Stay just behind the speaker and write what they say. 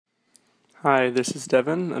Hi, this is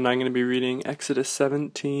Devin, and I'm going to be reading Exodus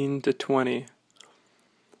 17 to 20,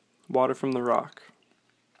 Water from the Rock.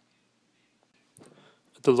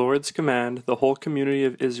 At the Lord's command, the whole community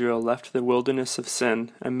of Israel left the wilderness of Sin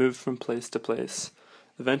and moved from place to place.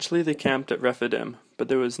 Eventually they camped at Rephidim, but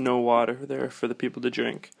there was no water there for the people to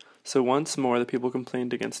drink. So once more the people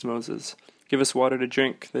complained against Moses. "Give us water to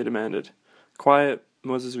drink," they demanded. "Quiet,"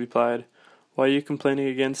 Moses replied. "Why are you complaining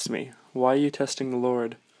against me? Why are you testing the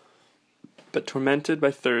Lord?" But tormented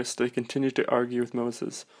by thirst, they continued to argue with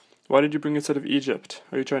Moses. "Why did you bring us out of Egypt?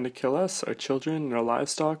 Are you trying to kill us, our children, and our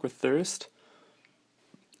livestock with thirst?"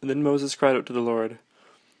 And then Moses cried out to the Lord,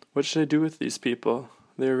 "What should I do with these people?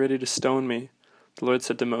 They are ready to stone me." The Lord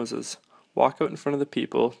said to Moses, "Walk out in front of the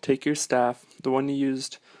people, take your staff, the one you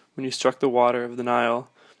used when you struck the water of the Nile,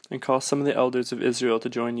 and call some of the elders of Israel to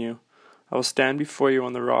join you. I will stand before you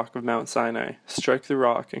on the rock of Mount Sinai. Strike the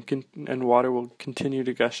rock, and water will continue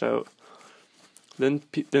to gush out. Then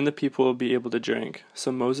the people will be able to drink."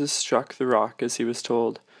 So Moses struck the rock as he was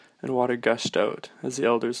told, and water gushed out as the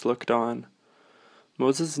elders looked on.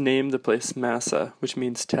 Moses named the place Massah, which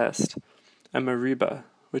means test, and Meribah,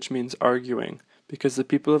 which means arguing, because the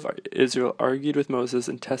people of Israel argued with Moses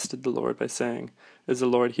and tested the Lord by saying, "Is the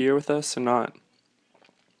Lord here with us or not?"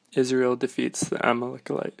 Israel defeats the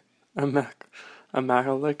Amalekites.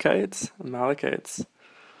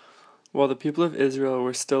 While the people of Israel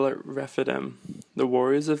were still at Rephidim, the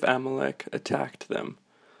warriors of Amalek attacked them.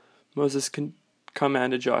 Moses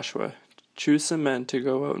commanded Joshua, "Choose some men to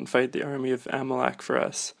go out and fight the army of Amalek for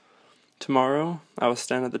us. Tomorrow I will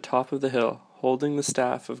stand at the top of the hill, holding the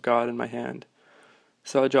staff of God in my hand."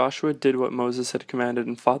 So Joshua did what Moses had commanded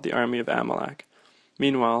and fought the army of Amalek.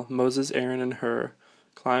 Meanwhile, Moses, Aaron, and Hur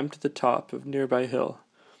climbed to the top of a nearby hill.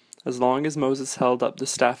 As long as Moses held up the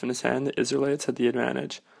staff in his hand, the Israelites had the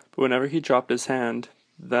advantage. But whenever he dropped his hand,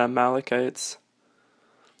 the Amalekites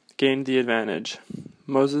gained the advantage.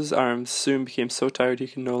 Moses' arms soon became so tired he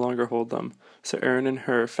could no longer hold them, so Aaron and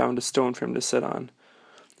Hur found a stone for him to sit on.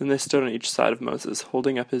 Then they stood on each side of Moses,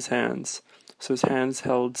 holding up his hands, so his hands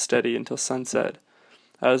held steady until sunset.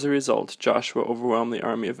 As a result, Joshua overwhelmed the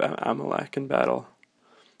army of Amalek in battle.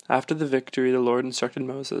 After the victory, the Lord instructed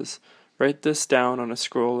Moses, "Write this down on a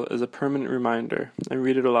scroll as a permanent reminder, and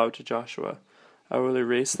read it aloud to Joshua. I will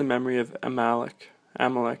erase the memory of Amalek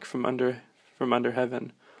from under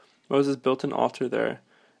heaven." Moses built an altar there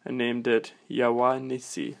and named it Yahweh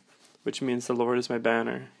Nissi, which means "the Lord is my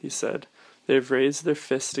banner." He said, "They have raised their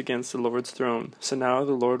fist against the Lord's throne, so now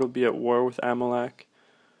the Lord will be at war with Amalek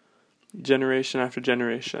generation after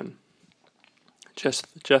generation."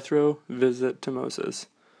 Jethro visit to Moses.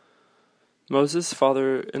 Moses'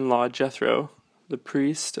 father-in-law Jethro, the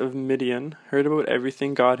priest of Midian, heard about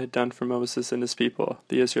everything God had done for Moses and his people,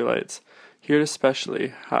 the Israelites. He heard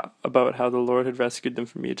especially about how the Lord had rescued them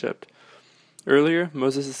from Egypt. Earlier,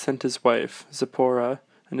 Moses had sent his wife, Zipporah,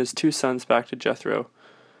 and his 2 sons back to Jethro,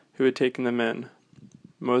 who had taken them in.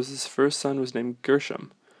 Moses' first son was named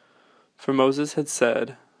Gershom. For Moses had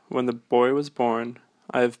said, when the boy was born,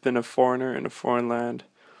 "I have been a foreigner in a foreign land."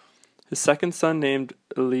 His second son was named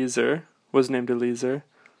Eliezer.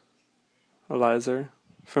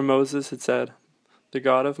 For Moses had said, "The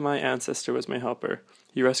God of my ancestor was my helper.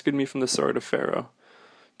 He rescued me from the sword of Pharaoh."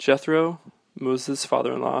 Jethro, Moses'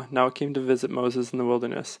 father-in-law, now came to visit Moses in the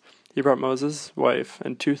wilderness. He brought Moses' wife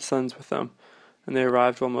and 2 sons with him, and they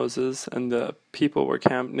arrived while Moses and the people were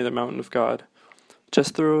camped near the mountain of God.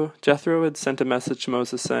 Jethro had sent a message to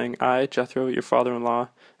Moses saying, "I, Jethro, your father-in-law,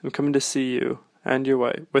 am coming to see you and your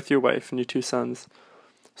wife and your 2 sons."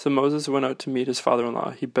 So Moses went out to meet his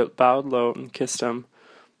father-in-law. He bowed low and kissed him.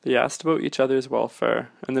 They asked about each other's welfare,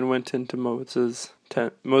 and then went into Moses'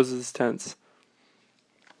 tents.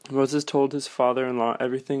 Moses told his father-in-law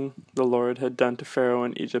everything the Lord had done to Pharaoh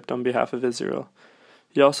in Egypt on behalf of Israel.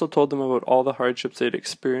 He also told them about all the hardships they had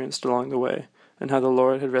experienced along the way, and how the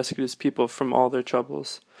Lord had rescued his people from all their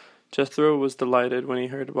troubles. Jethro was delighted when he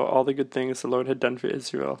heard about all the good things the Lord had done for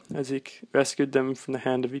Israel, as he rescued them from the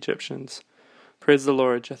hand of Egyptians. "Praise the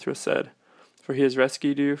Lord," Jethro said, "for he has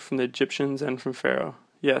rescued you from the Egyptians and from Pharaoh.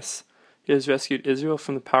 Yes, he has rescued Israel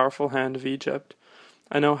from the powerful hand of Egypt.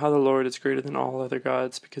 I know how the Lord is greater than all other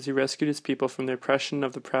gods, because he rescued his people from the oppression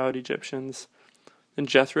of the proud Egyptians." Then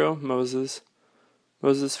Jethro, Moses'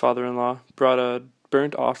 father-in-law, brought a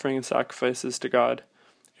burnt offering and sacrifices to God.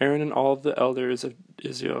 Aaron and all of the elders of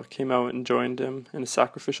Israel came out and joined him in a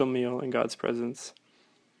sacrificial meal in God's presence.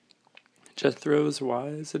 Jethro's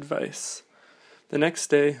wise advice. The next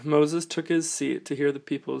day, Moses took his seat to hear the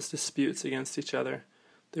people's disputes against each other.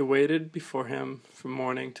 They waited before him from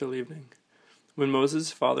morning till evening. When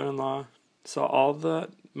Moses' father-in-law saw all that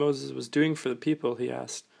Moses was doing for the people, he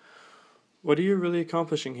asked, "What are you really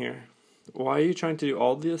accomplishing here? Why are you trying to do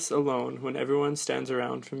all this alone when everyone stands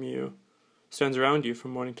around you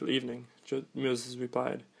from morning till evening?" Moses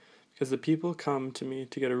replied, "Because the people come to me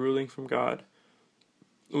to get a ruling from God.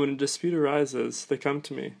 When a dispute arises, they come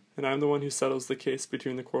to me, and I am the one who settles the case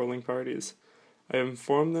between the quarreling parties. I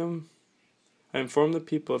inform the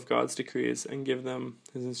people of God's decrees and give them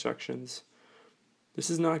his instructions." "This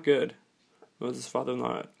is not good," Moses'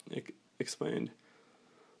 father-in-law explained.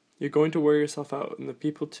 "You're going to wear yourself out, and the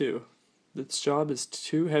people too. This job is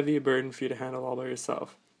too heavy a burden for you to handle all by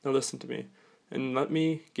yourself. Now listen to me, and let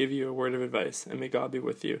me give you a word of advice, and may God be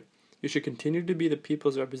with you. You should continue to be the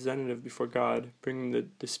people's representative before God, bringing the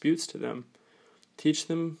disputes to them. Teach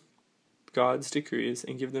them God's decrees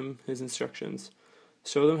and give them his instructions.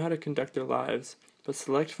 Show them how to conduct their lives, but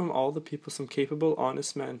select from all the people some capable,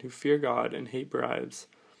 honest men who fear God and hate bribes.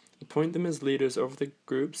 Appoint them as leaders over the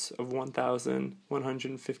groups of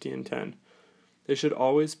 1,150 and 10. They should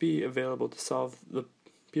always be available to solve the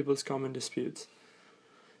people's common disputes.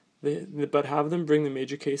 But have them bring the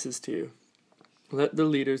major cases to you. Let the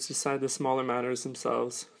leaders decide the smaller matters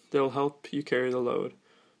themselves. They will help you carry the load,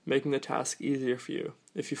 making the task easier for you.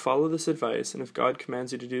 If you follow this advice, and if God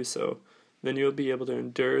commands you to do so, then you will be able to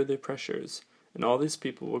endure the pressures, and all these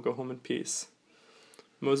people will go home in peace."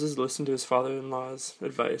 Moses listened to his father-in-law's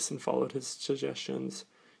advice and followed his suggestions.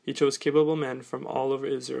 He chose capable men from all over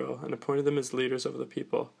Israel and appointed them as leaders over the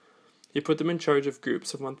people. He put them in charge of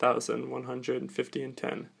groups of 1,150 and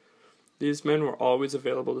 10. These men were always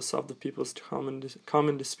available to solve the people's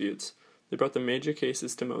common disputes. They brought the major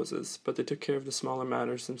cases to Moses, but they took care of the smaller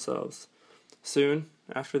matters themselves. Soon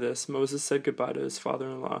after this, Moses said goodbye to his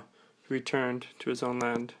father-in-law, who returned to his own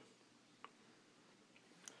land.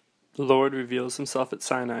 The Lord reveals himself at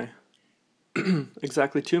Sinai.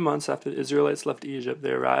 Exactly 2 months after the Israelites left Egypt,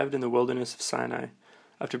 they arrived in the wilderness of Sinai.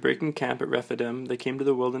 After breaking camp at Rephidim, they came to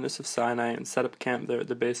the wilderness of Sinai and set up camp there at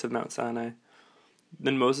the base of Mount Sinai.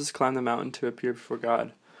 Then Moses climbed the mountain to appear before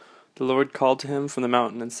God. The Lord called to him from the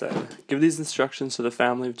mountain and said, "Give these instructions to the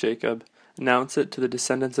family of Jacob. Announce it to the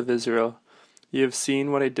descendants of Israel. You have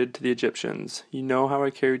seen what I did to the Egyptians. You know how I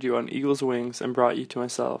carried you on eagle's wings and brought you to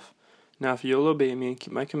myself. Now if you'll obey me and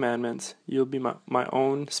keep my commandments, you'll be my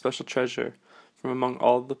own special treasure from among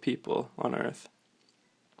all the people on earth.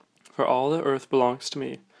 For all the earth belongs to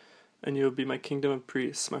me, and you will be my kingdom of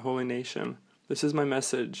priests, my holy nation. This is my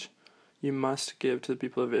message you must give to the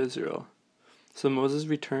people of Israel." So Moses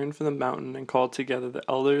returned from the mountain and called together the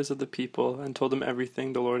elders of the people and told them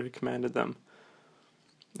everything the Lord had commanded them.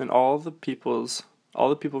 And all the people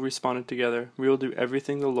responded together, "We will do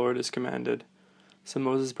everything the Lord has commanded." So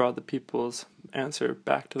Moses brought the people's answer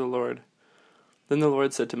back to the Lord. Then the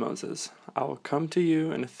Lord said to Moses, "I will come to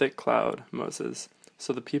you in a thick cloud, Moses,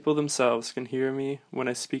 so the people themselves can hear me when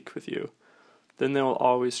I speak with you. Then they will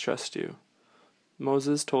always trust you."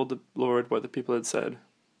 Moses told the Lord what the people had said.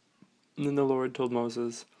 And then the Lord told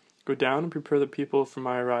Moses, "Go down and prepare the people for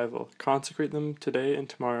my arrival. Consecrate them today and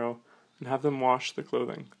tomorrow, and have them wash the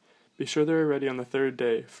clothing. Be sure they are ready on the 3rd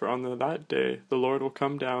day, for on that day the Lord will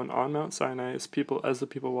come down on Mount Sinai as the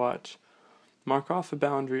people watch. Mark off a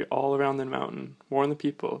boundary all around the mountain. Warn the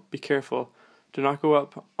people. Be careful. Do not go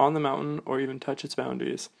up on the mountain or even touch its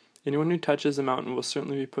boundaries. Anyone who touches the mountain will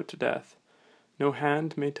certainly be put to death. No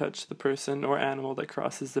hand may touch the person or animal that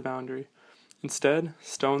crosses the boundary. Instead,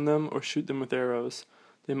 stone them or shoot them with arrows.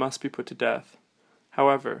 They must be put to death.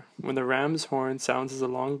 However, when the ram's horn sounds as a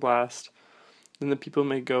long blast, then the people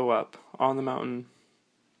may go up on the mountain."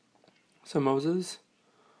 So Moses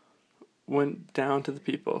went down to the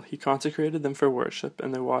people. He consecrated them for worship,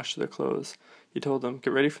 and they washed their clothes. He told them,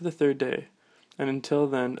 "Get ready for the 3rd day, and until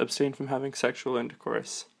then abstain from having sexual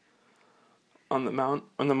intercourse." On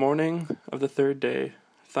the morning of the 3rd day,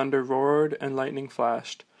 thunder roared and lightning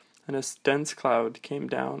flashed, and a dense cloud came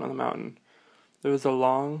down on the mountain. There was a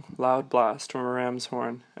long, loud blast from a ram's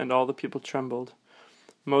horn, and all the people trembled.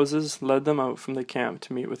 Moses led them out from the camp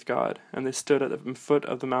to meet with God, and they stood at the foot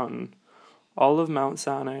of the mountain. All of Mount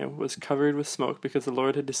Sinai was covered with smoke because the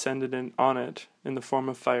Lord had descended on it in the form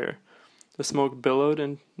of fire. The smoke billowed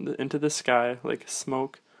into the sky like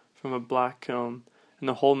smoke from a black kiln, and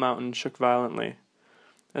the whole mountain shook violently.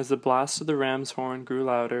 As the blast of the ram's horn grew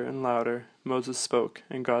louder and louder, Moses spoke,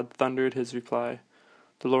 and God thundered his reply.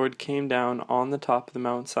 The Lord came down on the top of the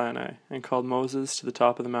Mount Sinai, and called Moses to the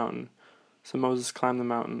top of the mountain. So Moses climbed the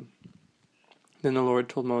mountain. Then the Lord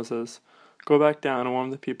told Moses, "Go back down and warn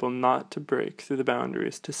the people not to break through the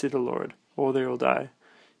boundaries to see the Lord, or they will die.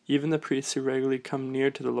 Even the priests who regularly come near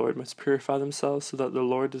to the Lord must purify themselves so that the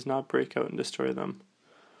Lord does not break out and destroy them."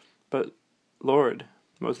 But Lord,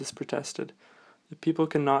 Moses protested, the people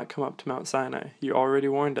cannot come up to Mount Sinai. You already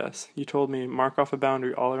warned us. You told me, mark off a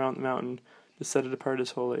boundary all around the mountain to set it apart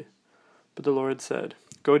as holy. But the Lord said,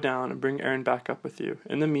 go down and bring Aaron back up with you.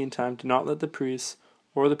 In the meantime, do not let the priests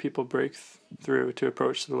or the people break through to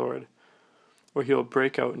approach the Lord, or he will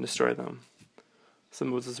break out and destroy them. So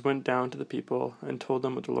Moses went down to the people and told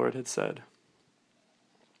them what the Lord had said.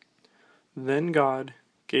 Then God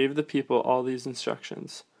gave the people all these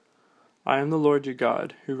instructions. I am the Lord your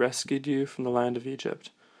God, who rescued you from the land of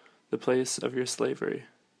Egypt, the place of your slavery.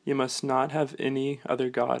 You must not have any other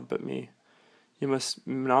God but me. You must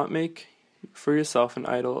not make for yourself an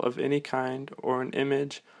idol of any kind, or an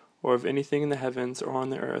image, or of anything in the heavens, or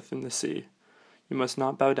on the earth, and the sea. You must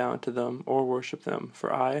not bow down to them, or worship them,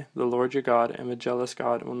 for I, the Lord your God, am a jealous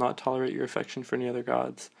God, and will not tolerate your affection for any other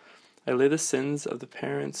gods. I lay the sins of the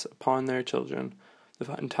parents upon their children.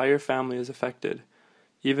 The entire family is affected,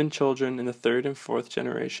 even children in the third and fourth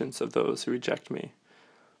generations of those who reject me.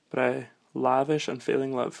 But I lavish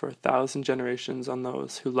unfailing love for 1,000 generations on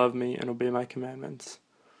those who love me and obey my commandments.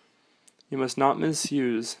 You must not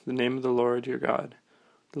misuse the name of the Lord your God.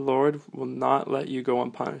 The Lord will not let you go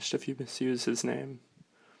unpunished if you misuse his name.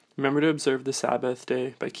 Remember to observe the Sabbath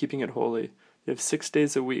day by keeping it holy. You have 6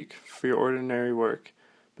 days a week for your ordinary work,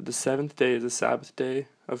 but the seventh day is a Sabbath day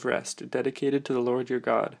of rest, dedicated to the Lord your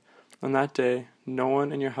God. On that day, no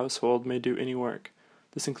one in your household may do any work.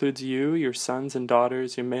 This includes you, your sons and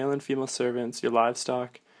daughters, your male and female servants, your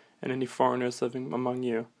livestock, and any foreigners living among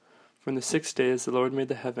you. For in the 6 days the Lord made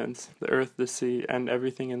the heavens, the earth, the sea, and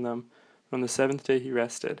everything in them. And on the seventh day he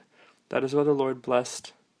rested. That is why the Lord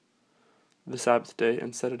blessed the Sabbath day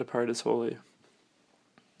and set it apart as holy.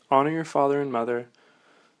 Honor your father and mother,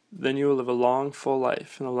 then you will live a long, full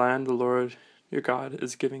life in the land the Lord your God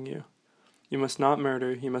is giving you. You must not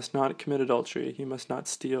murder, you must not commit adultery, you must not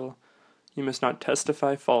steal, you must not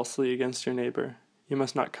testify falsely against your neighbor. You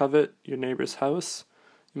must not covet your neighbor's house.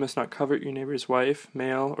 You must not covet your neighbor's wife,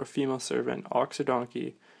 male or female servant, ox or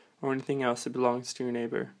donkey, or anything else that belongs to your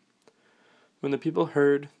neighbor. When the people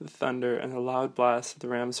heard the thunder and the loud blast of the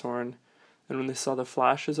ram's horn, and when they saw the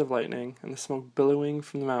flashes of lightning and the smoke billowing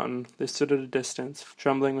from the mountain, they stood at a distance,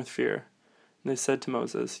 trembling with fear. And they said to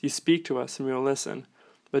Moses, you speak to us and we will listen,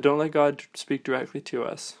 but don't let God speak directly to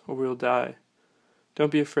us, or we will die.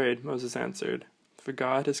 Don't be afraid, Moses answered, for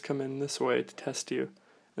God has come in this way to test you,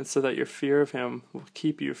 and so that your fear of him will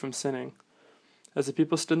keep you from sinning. As the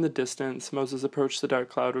people stood in the distance, Moses approached the dark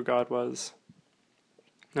cloud where God was.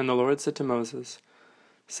 And the Lord said to Moses,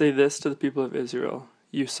 say this to the people of Israel,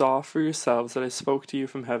 you saw for yourselves that I spoke to you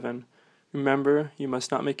from heaven. Remember, you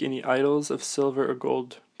must not make any idols of silver or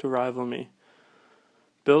gold to rival me.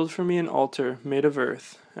 Build for me an altar made of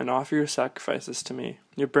earth, and offer your sacrifices to me,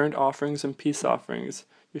 your burnt offerings and peace offerings,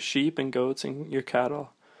 your sheep and goats and your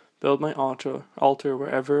cattle. Build my altar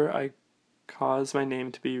wherever I cause my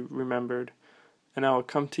name to be remembered, and I will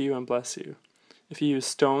come to you and bless you. If you use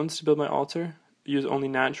stones to build my altar, use only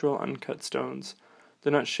natural uncut stones.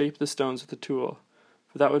 Do not shape the stones with a tool,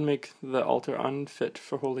 for that would make the altar unfit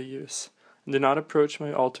for holy use. And do not approach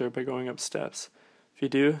my altar by going up steps. If you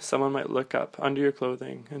do, someone might look up under your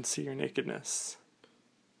clothing and see your nakedness.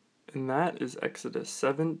 And that is Exodus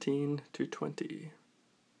 17 to 20.